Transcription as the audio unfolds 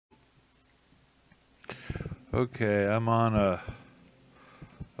Okay, I'm on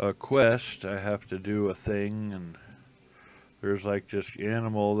a quest. I have to do a thing, and there's like this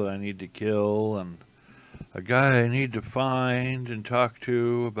animal that I need to kill, and a guy I need to find and talk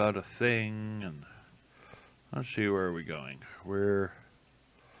to about a thing. And let's see, where are we going? We're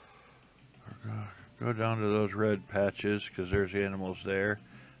go down to those red patches because there's animals there,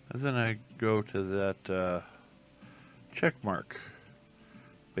 and then I go to that check mark.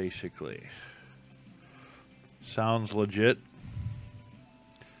 Basically, sounds legit.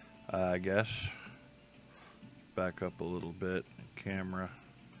 I guess. Back up a little bit. Camera.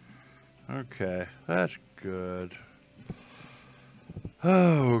 Okay, that's good.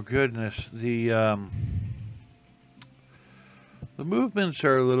 Oh goodness, the movements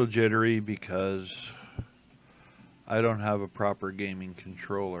are a little jittery because I don't have a proper gaming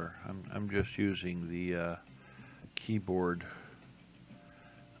controller. I'm just using the keyboard,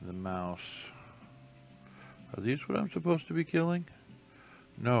 the mouse. Are these what I'm supposed to be killing?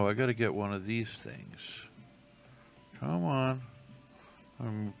 No, I gotta get one of these things. Come on. I'll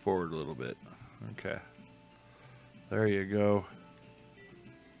move forward a little bit. Okay. There you go.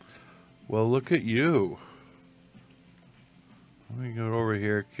 Well, look at you. Let me go over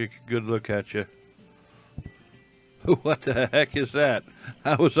here, kick a good look at you. What the heck is that?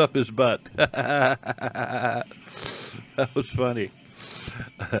 I was up his butt. That was funny.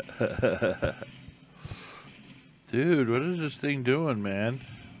 Dude, what is this thing doing, man?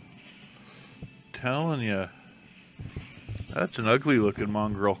 Telling you. That's an ugly looking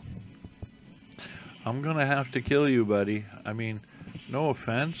mongrel. I'm gonna have to kill you, buddy. I mean, no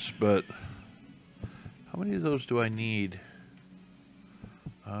offense, but how many of those do I need?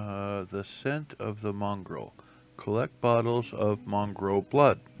 The scent of the mongrel. Collect bottles of mongrel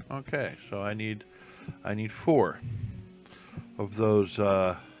blood. Okay, so I need 4 of those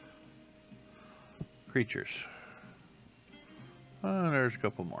creatures. There's a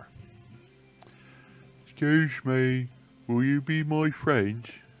couple more. Excuse me, will you be my friend?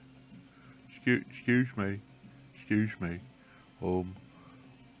 Excuse me.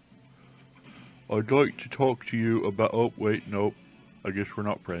 I'd like to talk to you about... Oh, wait, nope. I guess we're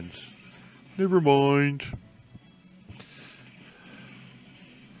not friends. Never mind.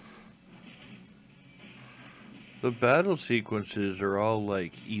 The battle sequences are all,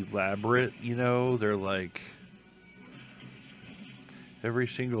 like, elaborate, you know? They're like... Every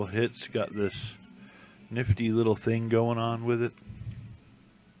single hit's got this nifty little thing going on with it.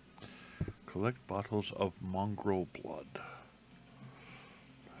 Collect bottles of mongrel blood.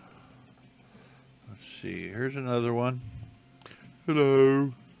 Let's see, here's another one.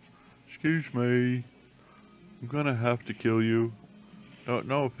 Hello. Excuse me. I'm gonna have to kill you.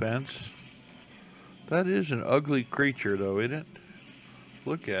 No offense. That is an ugly creature though, isn't it?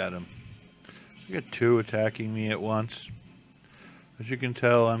 Look at him. I got 2 attacking me at once. As you can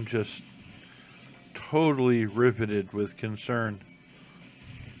tell, I'm just totally riveted with concern.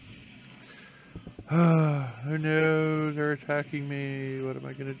 Oh no, they're attacking me. What am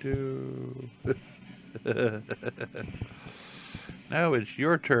I gonna do? Now it's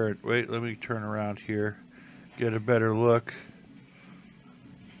your turn. Wait, let me turn around here. Get a better look.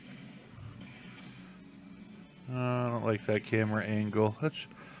 I don't like that camera angle. Let's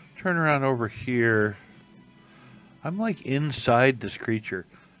turn around over here. I'm like inside this creature.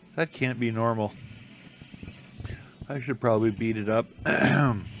 That can't be normal. I should probably beat it up.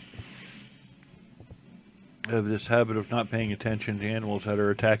 I have this habit of not paying attention to animals that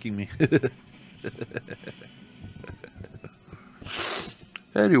are attacking me.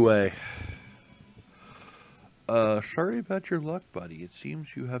 Anyway. Sorry about your luck, buddy. It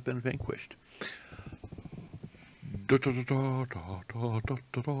seems you have been vanquished.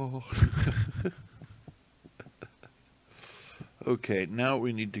 Okay, now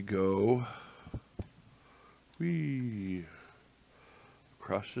we need to go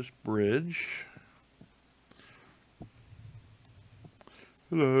across this bridge.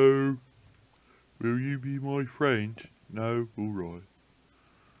 Hello. Will you be my friend? No? Alright.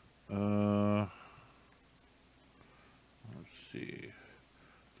 Let's see.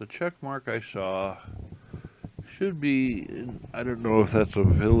 The check mark I saw should be, I don't know if that's a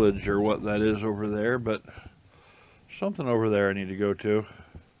village or what that is over there, but something over there I need to go to.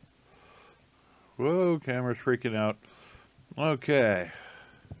 Whoa, camera's freaking out. Okay.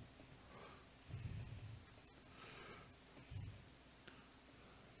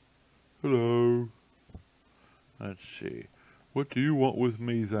 Hello. Let's see. What do you want with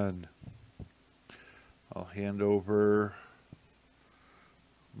me then? I'll hand over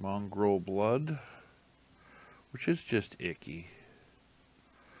mongrel blood, which is just icky.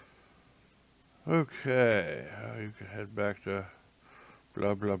 Okay, you can head back to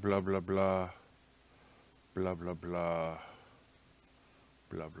blah blah blah blah blah blah blah blah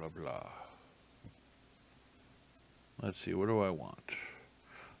blah blah blah. Let's see, what do I want?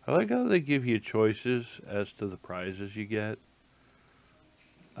 I like how they give you choices as to the prizes you get.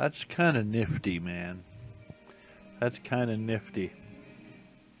 That's kind of nifty, man. That's kind of nifty.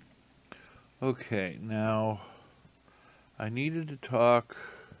 Okay, now I needed to talk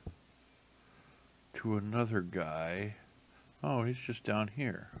to another guy. Oh, he's just down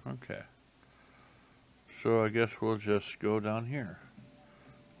here. Okay. So I guess we'll just go down here.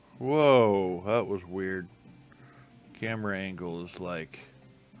 Whoa, that was weird. Camera angle is like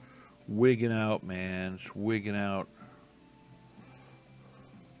wigging out, man. It's wigging out.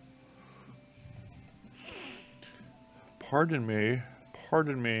 Pardon me,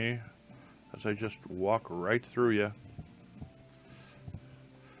 as I just walk right through you.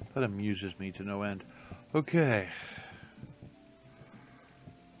 That amuses me to no end. Okay.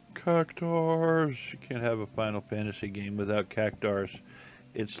 Cactars. You can't have a Final Fantasy game without cactars.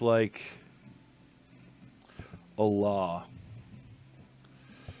 It's like a law.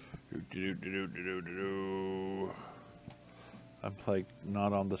 I'm like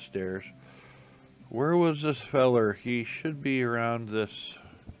not on the stairs. Where was this feller? He should be around this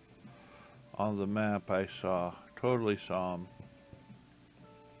on the map I saw. Totally saw him.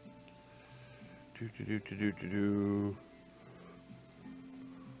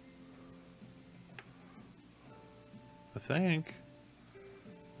 I think.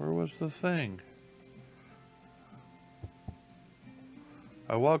 Where was the thing?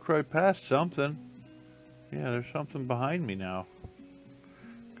 I walked right past something. Yeah, there's something behind me now.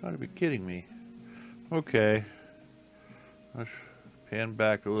 Gotta be kidding me. Okay. Let's pan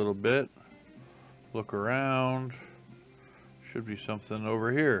back a little bit. Look around. Should be something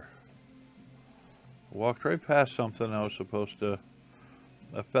over here. Walked right past something I was supposed to...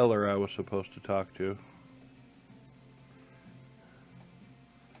 a feller I was supposed to talk to.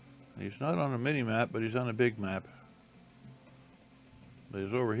 He's not on a mini map, but he's on a big map. But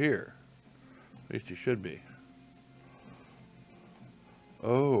he's over here. At least he should be.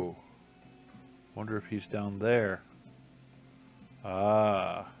 Oh. Wonder if he's down there.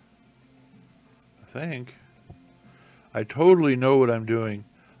 Ah. I think. I totally know what I'm doing.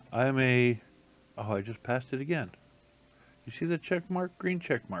 I'm a... Oh, I just passed it again. You see the check mark? Green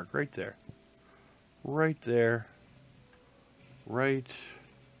check mark right there. Right there. Right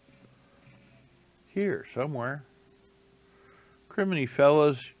here somewhere. Criminy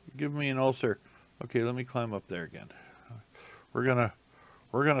fellas, give me an ulcer. Okay, let me climb up there again. We're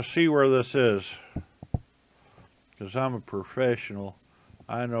gonna see where this is. Because I'm a professional.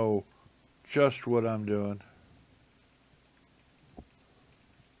 I know just what I'm doing.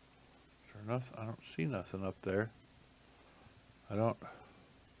 Is there nothing? I don't see nothing up there. I don't.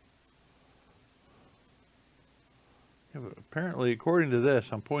 Yeah, but apparently, according to this,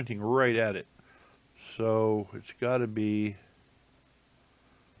 I'm pointing right at it. So it's got to be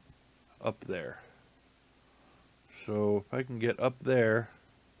up there. So if I can get up there,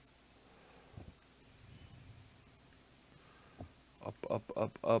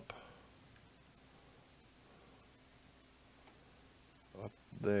 up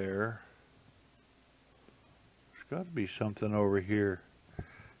there. There's got to be something over here.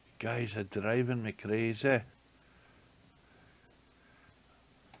 Guys are driving me crazy. There's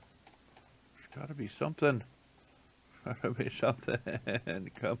got to be something. Gotta be something.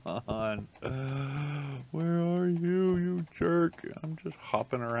 Come on. Where are you, you jerk? I'm just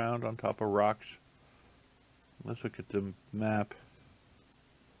hopping around on top of rocks. Let's look at the map.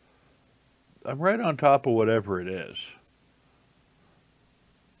 I'm right on top of whatever it is.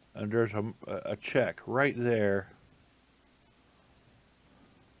 And there's a check right there.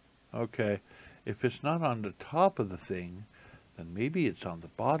 Okay. If it's not on the top of the thing, then maybe it's on the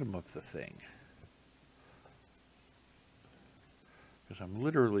bottom of the thing. Because I'm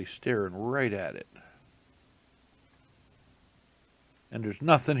literally staring right at it. And there's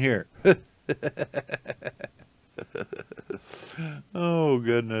nothing here. Oh,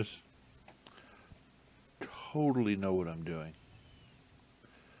 goodness. Totally know what I'm doing.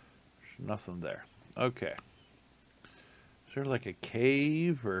 There's nothing there. Okay. Is there like a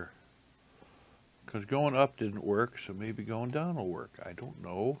cave or... Because going up didn't work, so maybe going down will work. I don't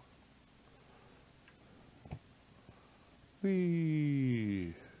know.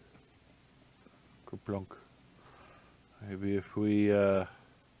 Whee! Kerplunk. Maybe if we,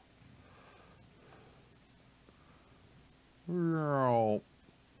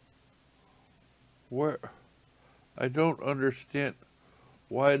 where? I don't understand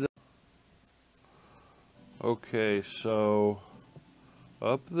why the... Okay, so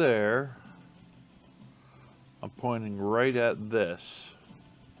up there, I'm pointing right at this.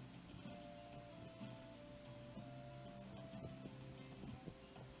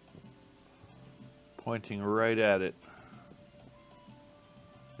 Pointing right at it.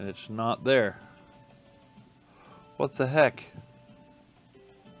 And it's not there. What the heck?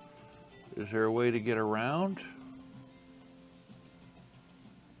 Is there a way to get around?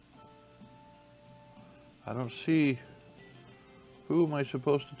 I don't see. Who am I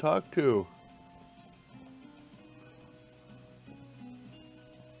supposed to talk to?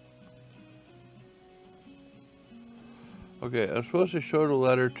 Okay, I'm supposed to show the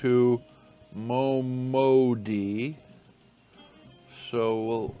letter to Momodi.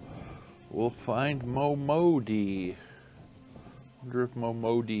 So we'll find Momodi. Wonder if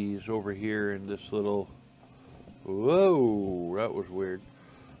Momodi is over here in this little. Whoa, that was weird.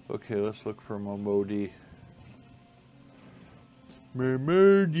 Okay, let's look for Momodi.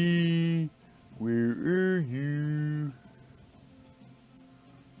 Momodi, where are you?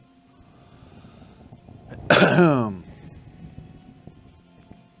 I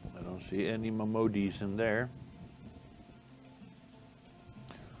don't see any Momodis in there.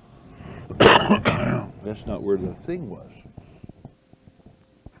 That's not where the thing was.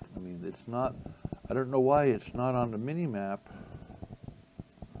 I mean, it's not. I don't know why it's not on the mini map,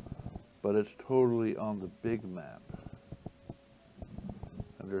 but it's totally on the big map.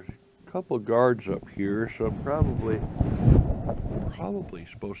 And there's a couple guards up here, so I'm probably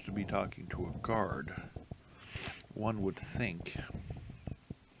supposed to be talking to a guard. One would think.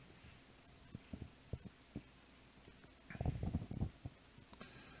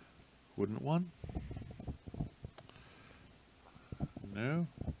 Wouldn't one? No,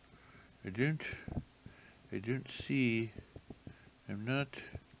 I don't see. I'm not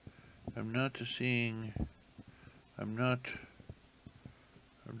seeing. I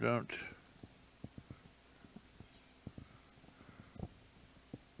don't.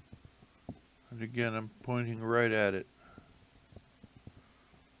 And again, I'm pointing right at it.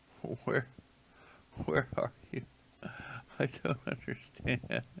 Where are you? I don't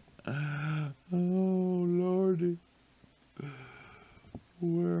understand. Oh, Lordy.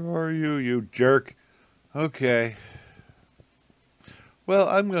 Where are you, you jerk? Okay. Well,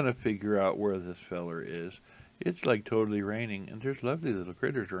 I'm going to figure out where this feller is. It's like totally raining, and there's lovely little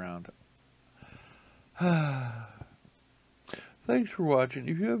critters around. Thanks for watching.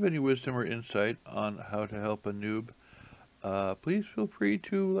 If you have any wisdom or insight on how to help a noob, please feel free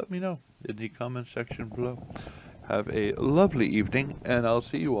to let me know in the comment section below. Have a lovely evening, and I'll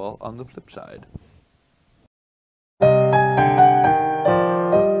see you all on the flip side.